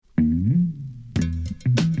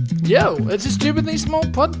Yo, it's a Stupidly Small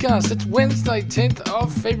podcast. It's Wednesday, 10th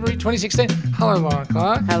of February 2016. Hello, Lauren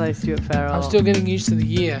Clark. Hello, Stuart Farrell. I'm still getting used to the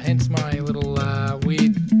year, hence my little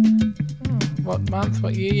weird... What month?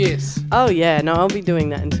 What year? Yes. Oh, yeah. No, I'll be doing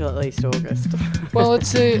that until at least August. Well,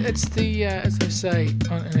 it's the as they say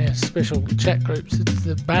in our special chat groups, it's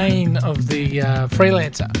the bane of the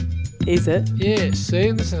freelancer. Is it? Yes,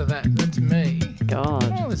 see, listen to that. That's me. God.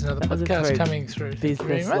 Oh, there's another podcast coming through. Thank you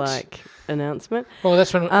very much. Business-like announcement. Well,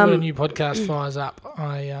 that's when a new podcast fires up.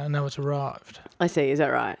 I know it's arrived. I see. Is that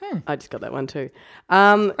right? I just got that one too.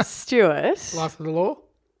 Stuart. Life of the Law?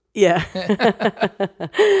 Yeah.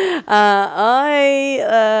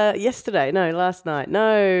 Last night,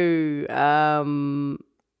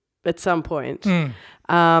 at some point,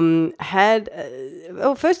 well,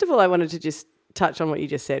 first of all, I wanted to just touch on what you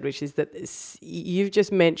just said, which is that you've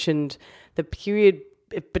just mentioned the period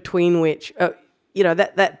between which,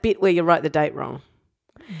 that bit where you write the date wrong.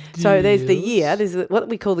 So there's the year, there's what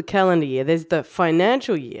we call the calendar year. There's the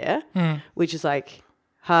financial year, which is like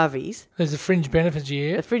Harvey's. There's the fringe benefits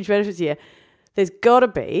year. The fringe benefits year. There's got to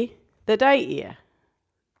be the date year.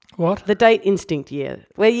 What? The date instinct year,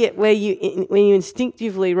 where you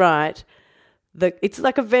instinctively write it's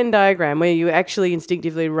like a Venn diagram where you actually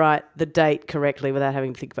instinctively write the date correctly without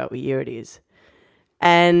having to think about what year it is.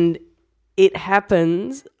 And it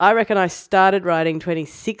happens, I reckon I started writing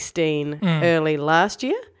 2016 early last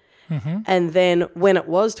year. Mm-hmm. And then when it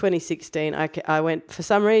was 2016, I went, for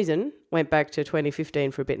some reason, went back to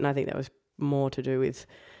 2015 for a bit. And I think that was more to do with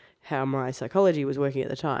how my psychology was working at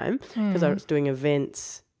the time because I was doing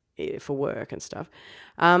events for work and stuff.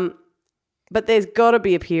 But there's got to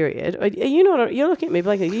be a period. You're looking at me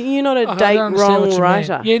like you're not a date wrong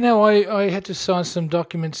writer. Yeah, no, I had to sign some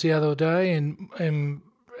documents the other day and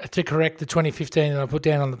to correct the 2015 that I put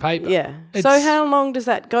down on the paper. Yeah. So how long does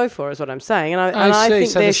that go for is what I'm saying. And I think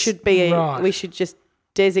so there should be we should just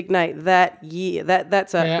designate that year.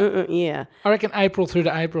 That's a year. I reckon April through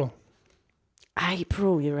to April.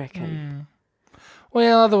 April, you reckon?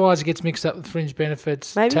 Well, otherwise it gets mixed up with fringe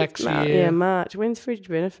benefits, maybe tax year. Yeah, March. When's fringe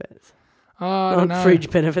benefits? Oh, I don't know. Fridge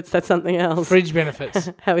benefits, that's something else. Fridge benefits.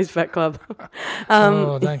 How is Fat Club?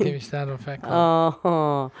 Don't get me started on Fat Club.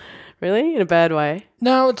 Oh, really? In a bad way?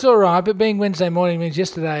 No, it's all right, but being Wednesday morning means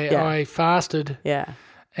yesterday I fasted. Yeah.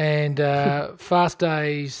 And fast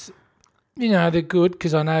days, they're good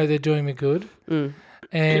because I know they're doing me good. And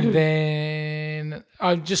then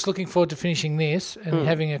I'm just looking forward to finishing this and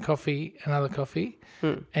having another coffee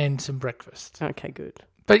and some breakfast. Okay, good.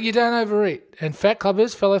 But you don't overeat. And fellow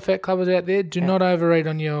fat clubbers out there, do not overeat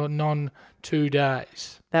on your non-2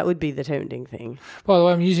 days. That would be the tempting thing. By the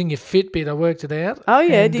way, I'm using your Fitbit. I worked it out. Oh,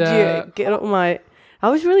 yeah. Did you get all my... I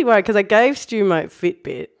was really worried because I gave Stu my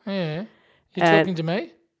Fitbit. Yeah. You're talking to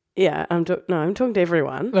me? Yeah. I'm talking to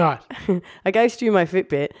everyone. Right. I gave Stu my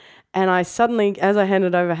Fitbit. And I suddenly, as I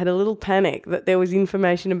handed over, had a little panic that there was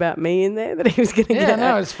information about me in there that he was going to get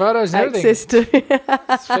it's photos and access to.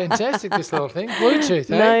 It's fantastic, this little thing. Bluetooth,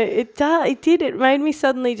 eh? No, it did. It made me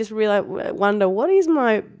suddenly just wonder, what is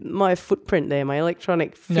my footprint there, my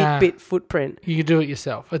electronic Fitbit footprint? You can do it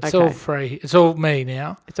yourself. It's all free. It's all me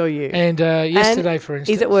now. It's all you. And yesterday, for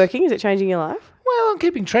instance. Is it working? Is it changing your life? Well, I'm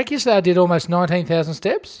keeping track. Yesterday I did almost 19,000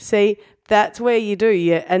 steps. See, that's where you do,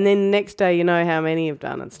 yeah. And then the next day you know how many you've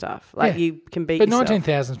done and stuff. You can beat yourself. But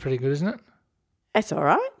 19,000 is pretty good, isn't it? That's all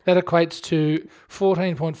right. That equates to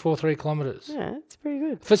 14.43 kilometres. Yeah, it's pretty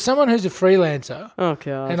good. For someone who's a freelancer, oh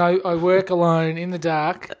God, and I work alone in the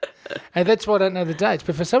dark, and that's why I don't know the dates,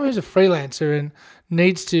 but for someone who's a freelancer and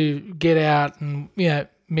needs to get out and,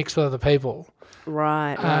 mix with other people.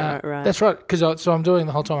 Right. That's right, because I'm doing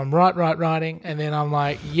the whole time. I'm writing, and then I'm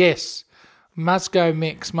like, yes, must go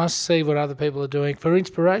mix, must see what other people are doing for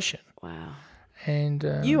inspiration. Wow.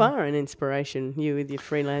 And you are an inspiration, you with your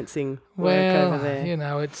freelancing work over there.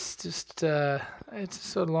 It's just it's a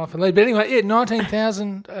sort of life and lead. But anyway,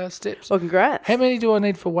 19,000 steps. Well, congrats. How many do I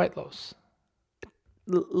need for weight loss?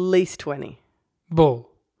 Least 20. Bull.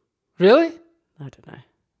 Really? I don't know.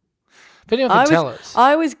 If anyone can tell us.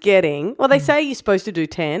 I was getting, they say you're supposed to do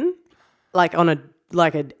 10, like on an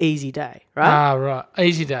easy day, right? Ah, right.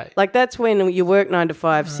 Easy day. Like that's when you work 9 to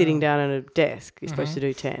 5 sitting down at a desk. You're supposed to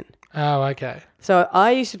do 10. Oh, okay. So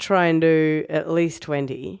I used to try and do at least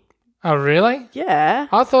 20. Oh, really? Yeah.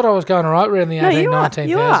 I thought I was going right around the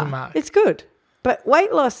 19,000 mark. It's good. But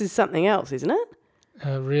weight loss is something else, isn't it?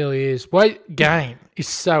 It really is. Weight gain is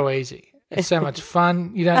so easy. It's so much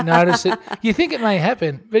fun. You don't notice it. You think it may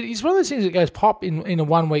happen, but it's one of those things that goes pop in a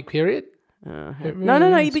 1 week period. Really no.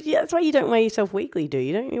 But that's why you don't weigh yourself weekly, do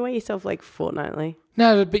you? Don't you weigh yourself like fortnightly?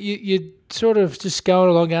 No, but you sort of just going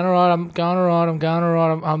along, going all right, I'm going all right, I'm going all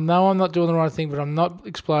right. I know I'm not doing the right thing, but I'm not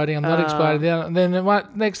exploding. I'm not exploding. And then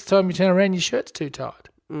next time you turn around, your shirt's too tight.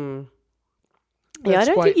 Yeah, I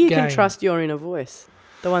don't think you can trust your inner voice.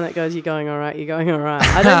 The one that goes, you're going all right, you're going all right.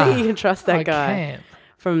 I don't think you can trust that guy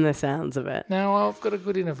from the sounds of it. No, I've got a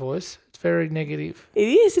good inner voice. It's very negative. It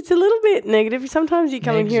is. It's a little bit negative. Sometimes you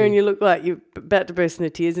come in here and you look like you're about to burst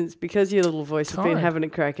into tears, and it's because your little voice has been having a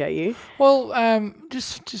crack at you. Well,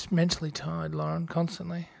 just mentally tired, Lauren,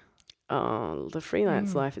 constantly. Oh, the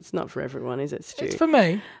freelance life, it's not for everyone, is it, Stu? It's for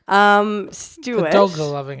me. Stuart. The dogs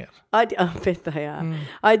are loving it. I bet they are.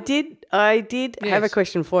 I did have a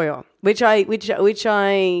question for you, which I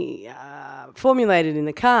formulated in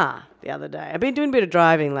the car the other day. I've been doing a bit of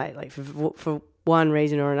driving lately for one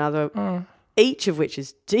reason or another, each of which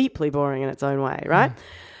is deeply boring in its own way, right?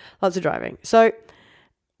 Lots of driving. So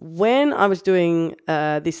when I was doing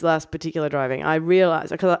this last particular driving, I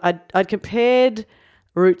realised, because I'd compared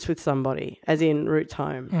routes with somebody, as in routes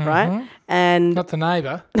home, right? And not the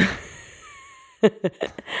neighbour.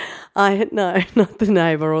 No, not the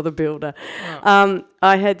neighbour or the builder. Oh.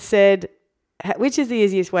 I had said, which is the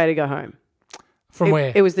easiest way to go home? From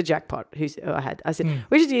where? It was the jackpot. I said,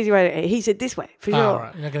 which is the easy way? He said, this way, for sure. Oh,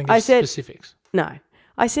 right. You're not going to give specifics. No.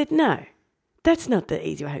 I said, no, that's not the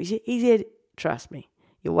easy way. He said, trust me,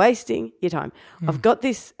 you're wasting your time. I've got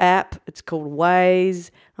this app. It's called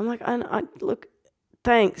Waze. I'm like, look,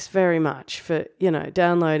 thanks very much for,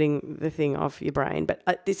 downloading the thing off your brain. But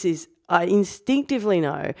I instinctively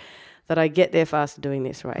know that I get there faster doing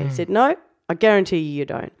this way. He said, no, I guarantee you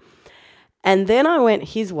don't. And then I went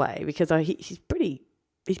his way because he's pretty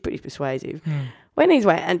persuasive. Went his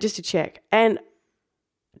way and just to check. And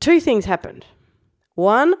two things happened.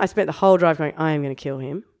 One, I spent the whole drive going, I am going to kill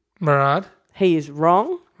him. Right. He is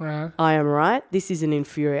wrong. Right. I am right. This is an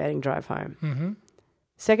infuriating drive home.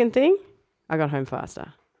 Second thing, I got home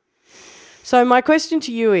faster. So my question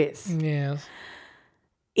to you is, yes,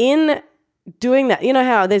 in doing that, you know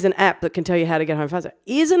how there's an app that can tell you how to get home faster?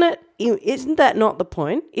 Isn't that not the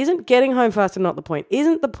point? Isn't getting home faster not the point?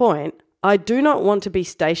 Isn't the point, I do not want to be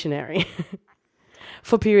stationary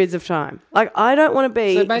for periods of time. Like, I don't want to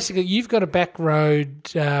be... So basically, you've got a back road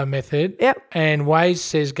method. Yep. And Waze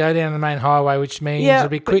says go down the main highway, which means it'll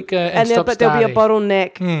be quicker and stop but starting. There'll be a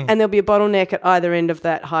bottleneck, and there'll be a bottleneck at either end of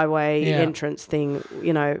that highway entrance thing,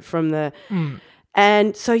 from the...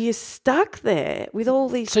 And so you're stuck there with all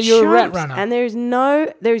these So you're a rat runner. And there is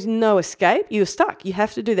no escape. You're stuck. You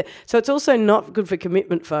have to do that. So it's also not good for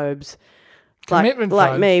commitment phobes.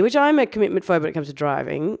 Like me, which I'm a commitment phobe when it comes to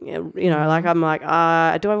driving. Like I'm like,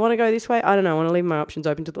 do I want to go this way? I don't know. I want to leave my options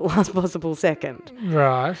open to the last possible second.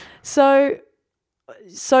 Right. So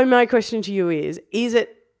my question to you is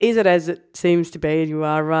it as it seems to be, and you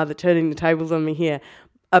are rather turning the tables on me here,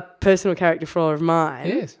 a personal character flaw of mine?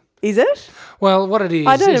 Yes. Is it? Well, what it is...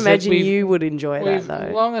 I don't imagine you would enjoy that, though.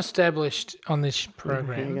 We've long established on this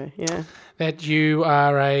program yeah, that you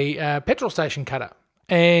are a petrol station cutter.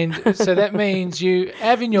 And so that means you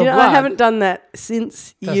have in your blood... I haven't done that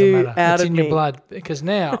since you matter. out it's of in me. your blood, because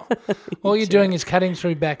now all you're doing is cutting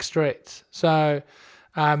through back streets. So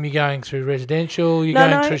you're going through residential, you're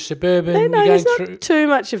going through suburban. There's not too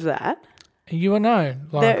much of that. You are known,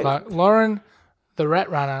 Lauren Clark. Lauren, the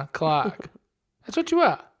rat runner, Clark. That's what you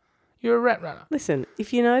are. You're a rat runner. Listen,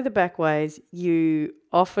 if you know the back ways, you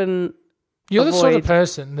often You're the sort of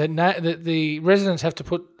person that the residents have to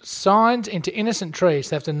put signs into innocent trees.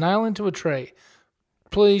 They have to nail into a tree.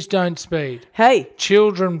 Please don't speed. Hey.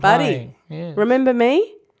 Children buddy, playing. Yeah. Remember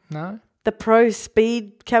me? No. The pro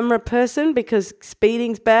speed camera person, because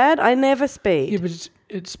speeding's bad. I never speed. Yeah,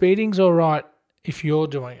 but speeding's all right if you're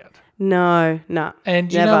doing it. No.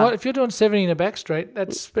 And you know what? If you're doing 70 in a back street,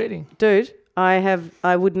 that's speeding. Dude, I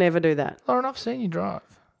would never do that. Lawren, I've seen you drive.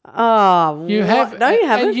 Oh, you have. No, you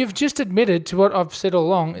haven't. And you've just admitted to what I've said all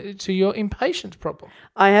along, to your impatience problem.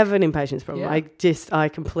 I have an impatience problem. Yeah. I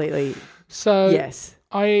completely... So, yes.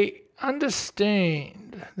 I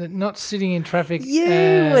understand that not sitting in traffic...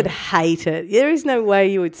 You would hate it. There is no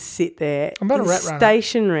way you would sit there. I'm not a rat runner.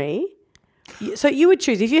 Stationary. So you would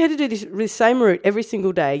choose, if you had to do this same route every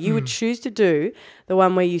single day, you would choose to do the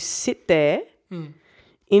one where you sit there...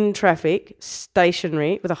 in traffic,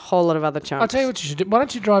 stationary, with a whole lot of other chunks. I'll tell you what you should do. Why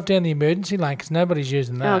don't you drive down the emergency lane, because nobody's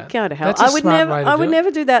using that. Oh, go to hell. That's a smart way to I would never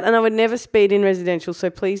do that, and I would never speed in residential, so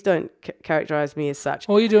please don't characterise me as such.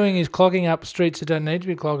 All you're doing is clogging up streets that don't need to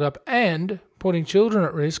be clogged up, and putting children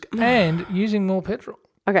at risk, and using more petrol.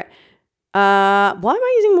 Okay. Why am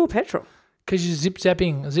I using more petrol? Because you're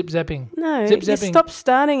zip-zapping. No, zip-zapping. You stop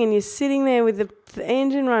starting and you're sitting there with the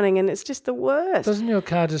engine running, and it's just the worst. Doesn't your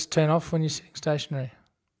car just turn off when you're sitting stationary?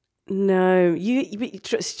 No,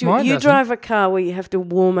 Stuart, Mine you doesn't. drive a car where you have to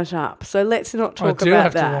warm it up. So let's not talk I do about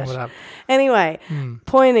have that. to warm it up. Anyway,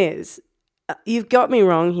 point is, you've got me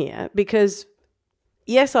wrong here because,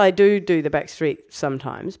 yes, I do the back street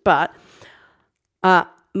sometimes, but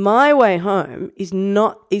my way home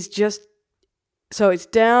is just. So it's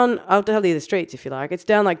down. I'll tell you the streets if you like. It's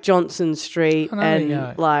down like Johnson Street I know and you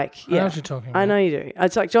go. like I know what you're talking about. I know you do.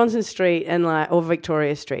 It's like Johnson Street and or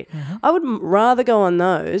Victoria Street. I would rather go on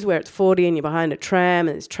those where it's 40 and you're behind a tram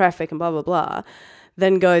and there's traffic and blah blah blah,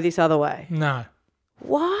 than go this other way. No.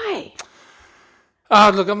 Why?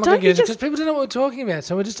 Oh, look, I'm not Don't going to get you into it because people don't know what we're talking about,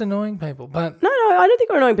 so we're just annoying people. But No, I don't think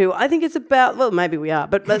we're annoying people. I think it's about. Well, maybe we are,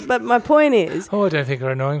 but my point is, I don't think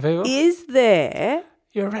we're annoying people. is there?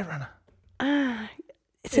 You're a rat runner.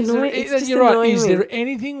 It's annoying. It's just you're right. annoying Is me. there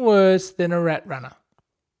anything worse than a rat runner?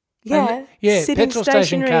 Yeah, yeah, sitting petrol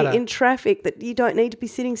station stationary cutter. in traffic that you don't need to be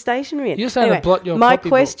sitting stationary in. You're saying to blot your my copybook.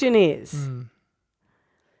 question is,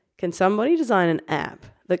 can somebody design an app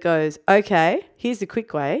that goes, okay, here's the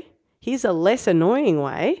quick way, here's a less annoying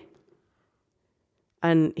way,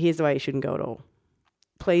 and here's the way you shouldn't go at all.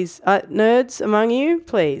 Please, nerds among you,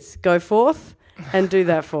 please go forth and do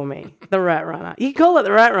that for me. The Rat Runner. You can call it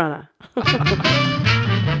the Rat Runner.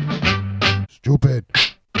 Stupid.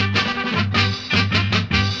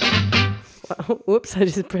 Whoops, I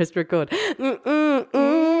just pressed record. Do you want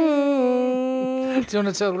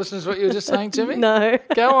to tell the listeners what you were just saying to me? No.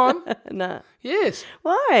 Go on. No. Yes.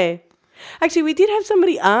 Why? Actually, we did have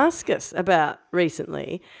somebody ask us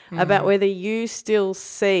recently about whether you still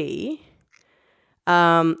see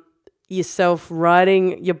yourself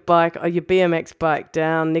riding your bike or your BMX bike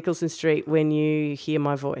down Nicholson Street when you hear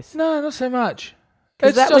my voice. No, not so much.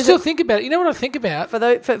 'Cause that I was still think about it. You know what I think about? For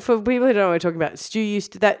people who don't know what we're talking about, Stu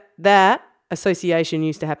used to that association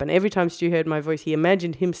used to happen. Every time Stu heard my voice, he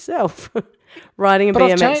imagined himself riding a But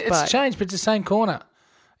BMX bike. it's changed, but it's the same corner.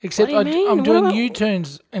 Except What do you mean? I'm What doing about-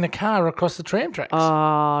 U-turns in a car across the tram tracks.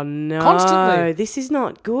 Oh, no. Constantly. This is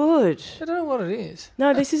not good. I don't know what it is.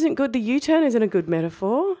 No, this isn't good. The U-turn isn't a good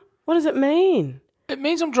metaphor. What does it mean? It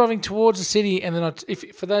means I'm driving towards the city, and then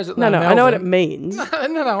for those that No, know I know what it Melbourne- means. No, I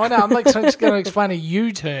know. I'm like just going to explain a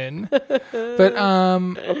U-turn, but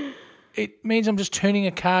it means I'm just turning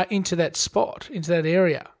a car into that spot, into that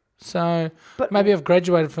area. So But- maybe I've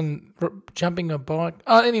graduated from jumping a bike.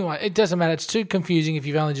 Oh, anyway, it doesn't matter. It's too confusing if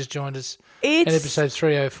you've only just joined us in episode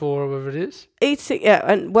 304 or whatever it is.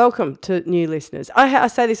 And welcome to new listeners. I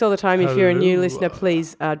say this all the time. If you're a new Hello. listener,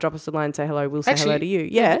 please drop us a line and say hello. We'll say Actually, hello to you.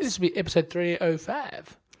 yeah, Yes. this will be episode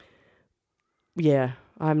 305. Yeah,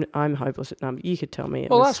 I'm hopeless at numbers. You could tell me.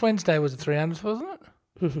 Well, last Wednesday was the 300th, wasn't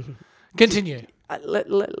it? Continue.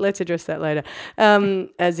 Let's address that later.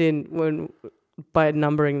 As in by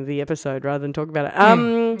numbering the episode rather than talk about it.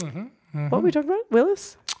 What were we talking about?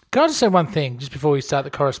 Willis? Can I just say one thing just before we start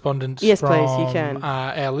the correspondence Yes, from please, you can.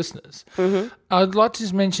 Our listeners? I'd like to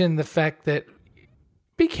just mention the fact that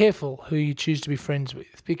be careful who you choose to be friends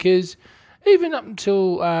with, because even up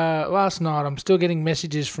until last night, I'm still getting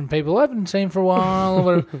messages from people I haven't seen for a while or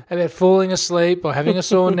whatever, about falling asleep or having a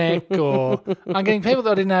sore neck, or I'm getting people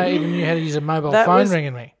that I didn't know even knew how to use a mobile phone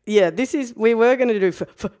ringing me. Yeah, we were going to do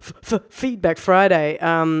Feedback Friday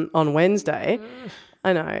on Wednesday.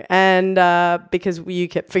 I know. And because you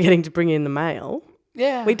kept forgetting to bring in the mail.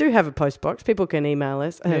 Yeah. We do have a post box. People can email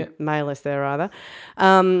us, Yeah. mail us there rather.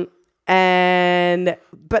 But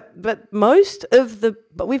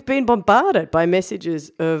we've been bombarded by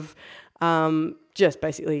messages of just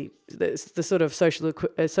basically the sort of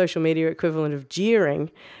social media equivalent of jeering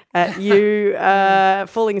at you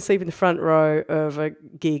falling asleep in the front row of a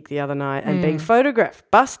gig the other night and being photographed,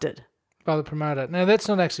 busted. By the promoter. Now, that's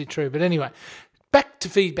not actually true, but anyway, back to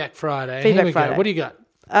Feedback Friday. Feedback Here we Friday. go. What do you got?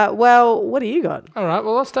 Well, what do you got? All right,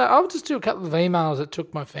 well, I'll just do a couple of emails that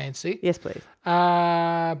took my fancy. Yes, please.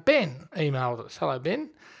 Ben emailed us. Hello, Ben.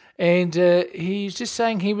 And he's just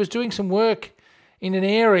saying he was doing some work in an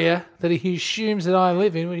area that he assumes that I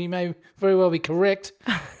live in, when he may very well be correct.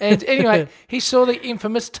 And anyway, he saw the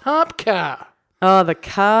infamous tarp car, Oh, the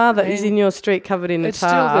car that is And in your street covered in it's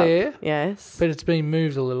tarp. still there. Yes. but it's been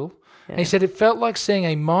moved a little. And he said it felt like seeing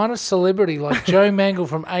a minor celebrity like Joe Mangle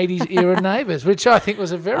from 80s era Neighbours, which I think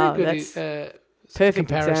was a very good Perfect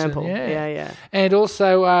comparison. example. Yeah. Yeah. And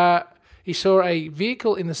also he saw a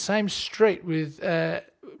vehicle in the same street with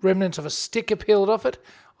remnants of a sticker peeled off it.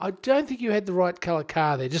 I don't think you had the right colour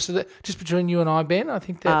car there. Just between you and I, Ben, I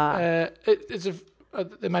think that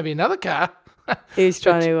there may be another car. He was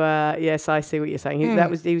trying to. Yes, I see what you're saying.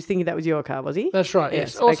 He was thinking that was your car, was he? That's right,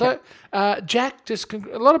 yes. Also, Jack,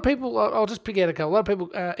 a lot of people, I'll just pick out a couple, a lot of people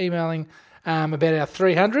emailing about our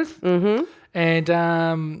 300th. Mm-hmm.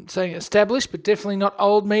 And saying established, but definitely not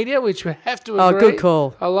old media, which we have to agree. Oh, good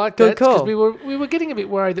call. I like Good that because call. we were getting a bit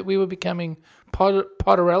worried that we were becoming pod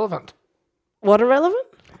irrelevant. What irrelevant?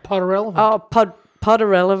 Pod irrelevant. Oh, pod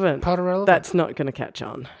irrelevant. Pod irrelevant. That's not going to catch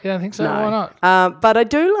on. You don't think so? No. Why not? But I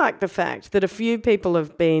do like the fact that a few people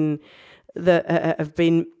have been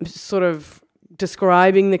sort of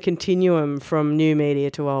describing the continuum from new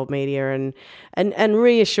media to old media and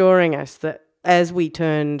reassuring us that as we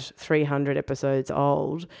turned 300 episodes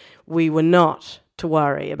old, we were not to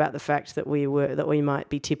worry about the fact that we might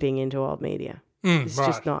be tipping into old media. It's right.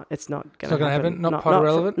 just not. It's not going It's not to going to happen. happen. Not pod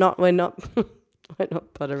irrelevant. We're not. We're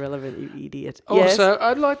not pod irrelevant, you idiot. Also, Yes,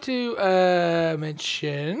 I'd like to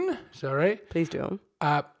mention. Sorry. please do.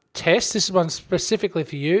 Tess, this is one specifically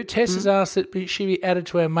for you. Tess has asked that she be added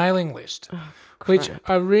to our mailing list, which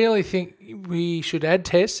I really think we should add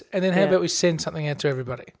Tess, and then how Yeah. about we send something out to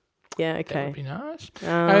everybody? Yeah, That okay. would be nice.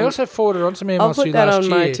 I also forwarded on some emails I'll to you put that last on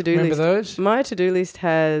year. my to-do Remember list. those? My to-do list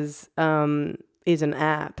has is an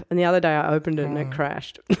app, and the other day I opened it and it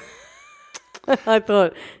crashed. I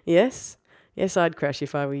thought, yes, I'd crash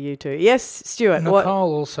if I were you too. Yes, Stuart. Nicole What?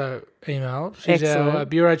 also emailed. She's our Excellent.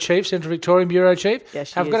 Bureau Chief, Central Victorian Bureau Chief. Yeah,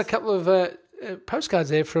 she I've got a is. couple of postcards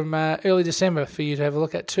there from early December for you to have a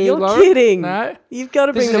look at too, You're Lauren. kidding. No? You've got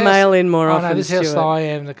to This bring is the how- mail in more Oh, often, no, this is how Stuart. sly I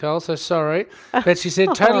am, Nicole, so sorry. But she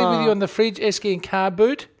said, totally with you on the fridge, esky and car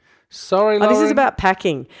boot. Sorry, Lauren. This is about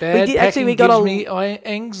packing. Bad we packing we got gives a me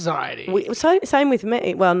anxiety. same with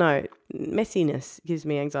me. Well, no, messiness gives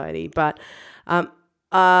me anxiety, but we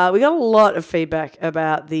got a lot of feedback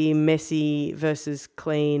about the messy versus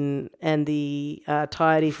clean and the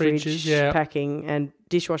tidy fridge Fridges, yeah. packing and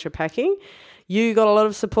dishwasher packing. You got a lot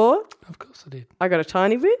of support. Of course I did. I got a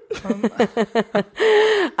tiny bit.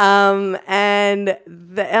 And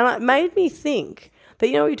it made me think that,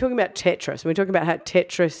 you're talking about Tetris. And we're talking about how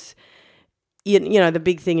Tetris, you know, the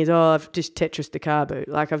big thing is, I've just Tetris the car boot.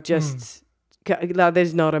 Like I've just, like,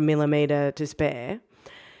 there's not a millimetre to spare.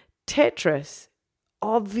 Tetris,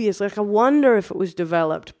 obviously, like I wonder if it was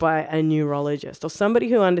developed by a neurologist or somebody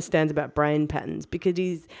who understands about brain patterns,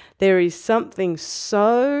 because there is something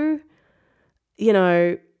so,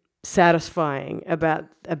 satisfying about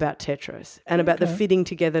Tetris and about the fitting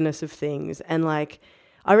togetherness of things. And like,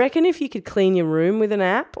 I reckon if you could clean your room with an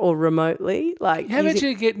app or remotely, like How about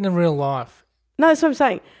you get in real life? No, that's what I'm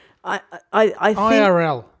saying. I think.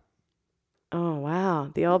 IRL. Oh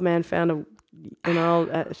wow, the old man found a word.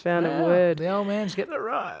 The old man's getting it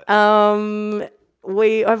right.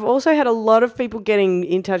 I've also had a lot of people getting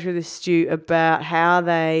in touch with us, Stu, about how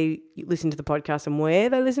they listen to the podcast and where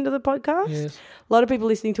they listen to the podcast. Yes. A lot of people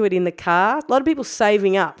listening to it in the car. A lot of people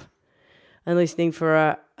saving up and listening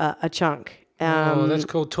for a chunk. That's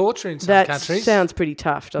called torture in some That countries. sounds pretty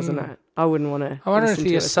tough, doesn't it? I wouldn't want to. I wonder if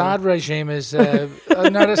the Assad regime is. I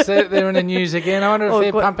noticed that they're in the news again. I wonder if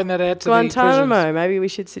they're pumping that out to the prisons. Guantanamo. Maybe we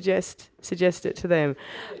should suggest it to them.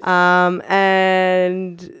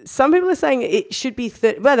 And some people are saying it should be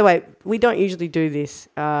 30. By the way, we don't usually do this.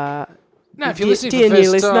 No, if you're listening dear for new the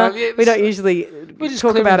first listener, time, yeah, we don't usually just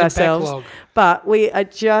talk clearing about the ourselves. backlog. But we are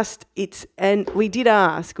just, and we did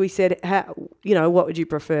ask, we said, what would you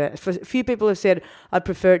prefer? A few people have said, I'd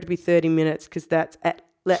prefer it to be 30 minutes because that's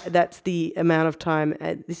the amount of time.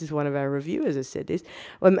 This is one of our reviewers has said this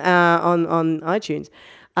on iTunes.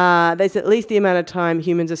 There's at least the amount of time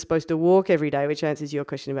humans are supposed to walk every day, which answers your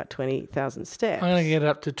question about 20,000 steps. I'm going to get it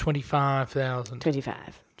up to 25,000.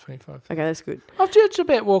 25. 25. Okay, that's good. I've just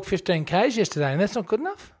about walked 15 Ks yesterday, and that's not good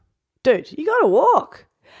enough. Dude, you got to walk.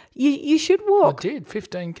 You should walk. I did,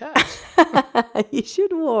 15 Ks. You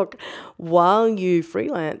should walk while you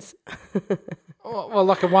freelance. Well,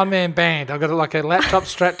 like a one-man band. I've got like a laptop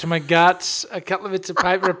strapped to my guts, a couple of bits of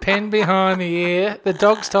paper, a pen behind the ear, the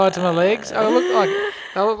dog's tied to my legs.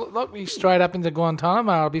 I'll lock me straight up into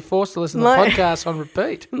Guantanamo. I'll be forced to listen to the podcast on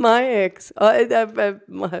repeat. My ex, there you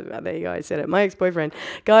go, I said it. My ex-boyfriend,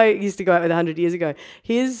 guy used to go out with 100 years ago.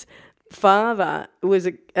 His father was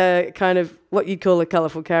a kind of what you'd call a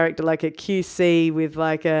colourful character, like a QC with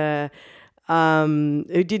like a...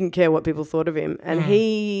 who didn't care what people thought of him. And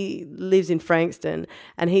he lives in Frankston,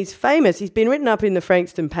 and he's famous. He's been written up in the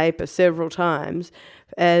Frankston paper several times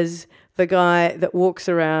as the guy that walks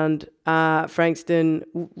around Frankston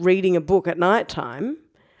reading a book at night time.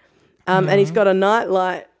 And he's got a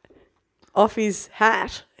nightlight off his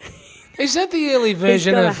hat. Is that the early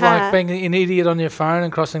version got a of like hat. being an idiot on your phone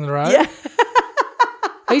and crossing the road? Yeah.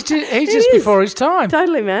 He's just before his time.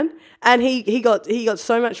 Totally, man. And he got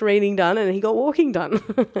so much reading done, and he got walking done.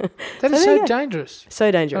 That is so dangerous.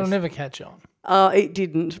 So dangerous. It'll never catch on. Oh, it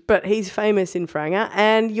didn't. But he's famous in Franga,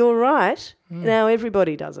 and you're right. Now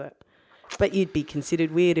everybody does it. But you'd be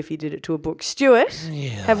considered weird if you did it to a book. Stuart,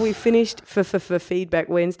 have we finished for Feedback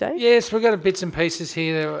Wednesday? Yes, we've got bits and pieces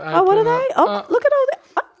here. Oh, what are they? Oh, look at all that.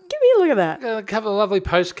 Oh, give me a look at that. Got a couple of lovely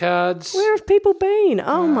postcards. Where have people been?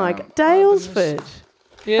 Oh, my God. Dalesford.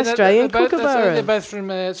 Yeah, Australian they're Kookaburras. both from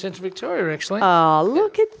Central Victoria, actually. Oh,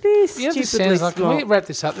 look at this. Yeah, this Stupidly sounds like, small. can we wrap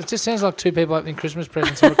this up? It just sounds like two people opening Christmas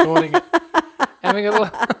presents and recording it. And we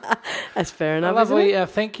got That's fair a enough, lovely isn't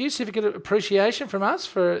thank you, certificate of appreciation from us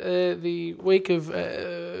for the week of...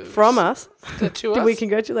 it? From us. To Did us. we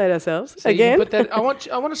congratulate ourselves So you can again? put that, I want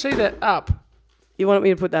to see that up. You want me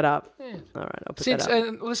to put that up? Yeah. All right, I'll put Since, that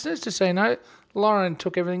up. listeners, just so you know, Lauren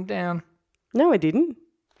took everything down. No, I didn't.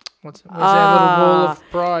 Where's our little wall of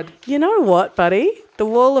pride? You know what, buddy? The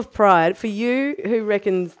wall of pride, for you who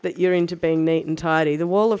reckons that you're into being neat and tidy, the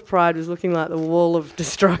wall of pride was looking like the wall of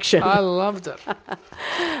destruction. I loved it.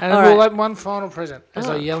 And All we'll right. open one final present as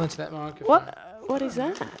I yell into that microphone. What is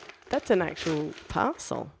that? That's an actual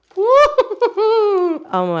parcel. Woo! Oh,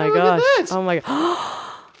 my Look at gosh. that. Oh, my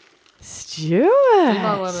God. Stuart. You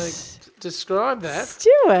might want to describe that.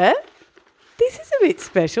 Stuart, this is a bit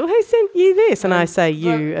special. Who sent you this? And I say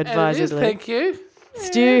you And it is, advisedly. thank you.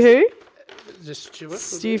 Stu who? Just Stuart.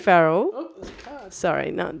 Stu Farrell. Oh, there's a card.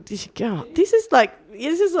 Sorry, no. This is like.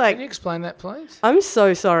 Can you explain that, please? I'm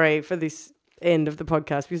so sorry for this end of the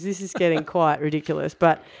podcast because this is getting quite ridiculous.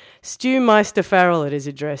 But Stu Meister Farrell it is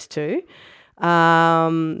addressed to.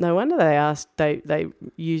 No wonder they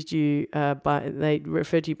used you they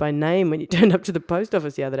referred to you by name when you turned up to the post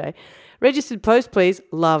office the other day. Registered post, please.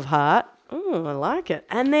 Love heart. Oh, I like it.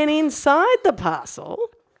 And then inside the parcel,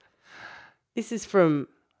 this is from.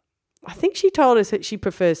 I think she told us that she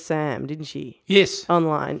prefers Sam, didn't she? Yes.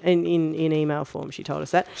 Online in email form, she told us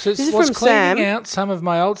that. So this is was from cleaning Sam. out some of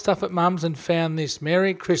my old stuff at Mum's and found this.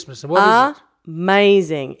 Merry Christmas. And what is it?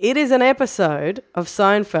 Amazing. It is an episode of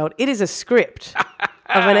Seinfeld. It is a script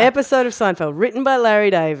of an episode of Seinfeld written by Larry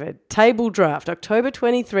David. Table draft, October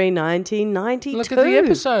 23, 1992. Look at the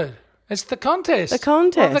episode. It's the contest. The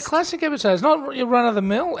contest. Oh, the classic episode. It's not your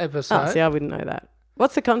run-of-the-mill episode. Oh, see, I wouldn't know that.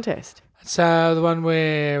 What's the contest? It's the one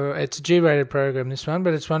where it's a G-rated program, this one,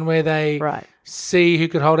 but it's one where they Right. see who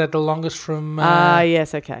could hold out the longest from...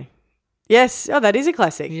 Yes, okay. Yes, oh, that is a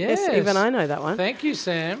classic. Yes, Yes. even I know that one. Thank you,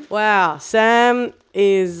 Sam. Wow, Sam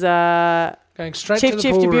is Going straight Chief to the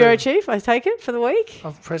Chief pool to Bureau room Chief, I take it, for the week.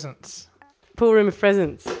 of presents. Pool room of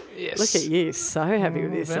presents. Yes. Look at you, so happy with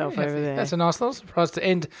Very yourself happy. over there. That's a nice little surprise to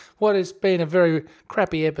end what has been a very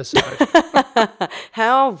crappy episode.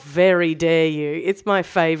 How very dare you? It's my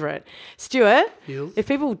favourite. Stuart, Yes. if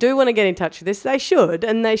people do want to get in touch with this, they should,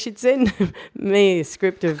 and they should send me a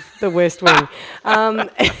script of The West Wing.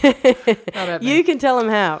 You can tell them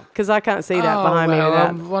how, because I can't see that behind me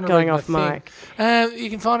without going off mic. You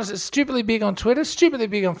can find us at Stupidly Big on Twitter, Stupidly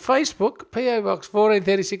Big on Facebook, PO Box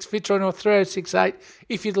 1436, Fitzroy North 3068.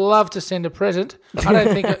 If you'd love to send a present, I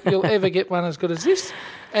don't think you'll ever get one as good as this.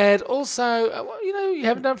 And also, you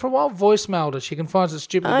haven't done it for a while, voicemailed us. You can find us at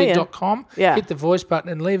stupidlybig.com. Yeah. Hit the voice button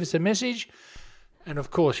and leave us a message. And,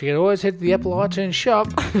 of course, you can always head to the Apple iTunes shop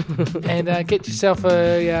and get yourself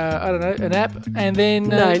an app and then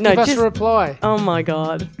give us a reply. Oh, my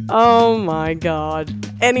God. Oh, my God.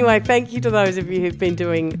 Anyway, thank you to those of you who've been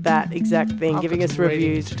doing that exact thing, I've giving got us some reading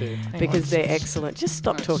reviews to do. Hang because on. they're excellent. Just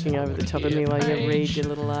stop talking over the top of me Yeah, while you page read your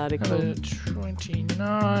little article. Number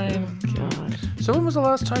 29. God. So when was the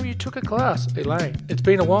last time you took a class, Elaine? It's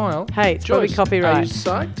been a while. Hey, it's probably Joyce, copyright. Are you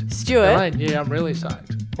psyched? Stuart, Elaine, yeah, I'm really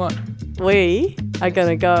psyched. What? we are going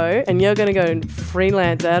to go and you're going to go and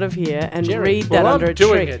freelance out of here and Jerry, read that well, under I'm a tree.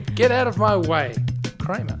 doing it. Get out of my way.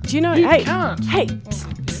 Kramer. Do you know? You hey, can't. hey, Oh,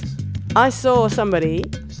 psst, yes. I saw somebody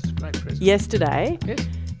This is a great present. yesterday Yes.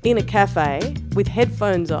 in a cafe with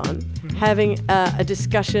headphones on, having a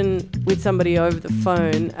discussion with somebody over the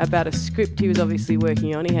phone about a script he was obviously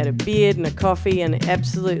working on. He had a beard and a coffee and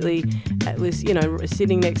absolutely was,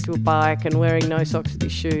 sitting next to a bike and wearing no socks with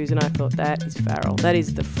his shoes. And I thought, that is Farrell. That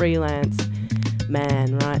is the freelance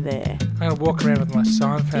man right there. I'm going to walk around with my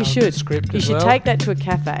Seinfeld You should. script You as should well. take that to a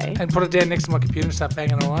cafe. And put it down next to my computer and start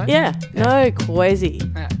banging away. Yeah. No quezzy.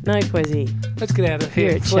 Yeah. No quezzy. Let's get out of here.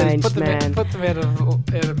 You're a Please. changed Put them man. Put them out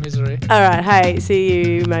of misery. All right. Hey, see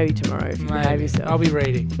you maybe tomorrow if you behave Maybe. yourself. I'll be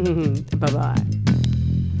reading. Bye-bye.